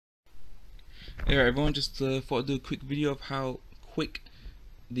Hey everyone, just thought I'd do a quick video of how quick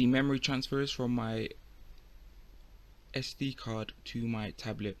the memory transfer is from my SD card to my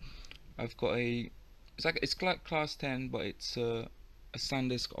tablet. I've got it's like class 10, but it's a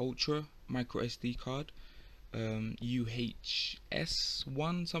SanDisk Ultra micro SD card,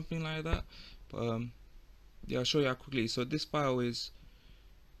 UHS1 something like that. But yeah, I'll show you how quickly. So this file is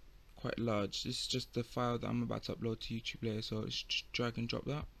quite large. This is just the file that I'm about to upload to YouTube later. So let's just drag and drop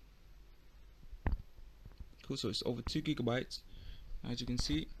that. Cool. So it's over 2 gigabytes. As you can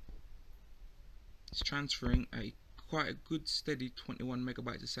see, it's transferring a quite a good steady 21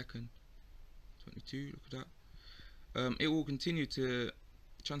 megabytes a second. 22, look at that. It will continue to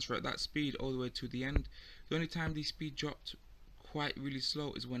transfer at that speed all the way to the end. The only time the speed dropped quite really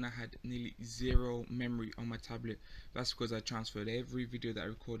slow is when I had nearly zero memory on my tablet. That's because I transferred every video that I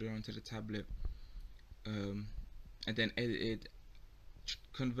recorded onto the tablet, and then edited,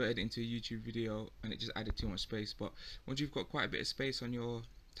 converted into a YouTube video, and it just added too much space. But once you've got quite a bit of space on your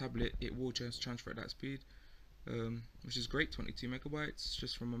tablet, it will just transfer at that speed, which is great. 22 megabytes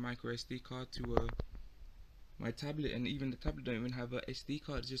just from a micro SD card to my tablet. And even the tablet don't even have a SD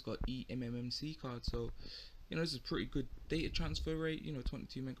card, it's just got eMMC card. So this is a pretty good data transfer rate,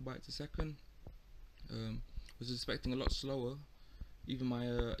 22 megabytes a second. Was expecting a lot slower. Even my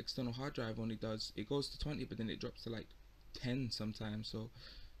external hard drive only does, it goes to 20 but then it drops to like 10 sometimes. So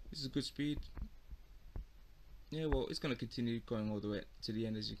this is a good speed. Yeah, well, it's gonna continue going all the way to the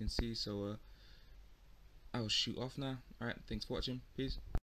end, as you can see. So I'll shoot off now. Alright, thanks for watching. Peace.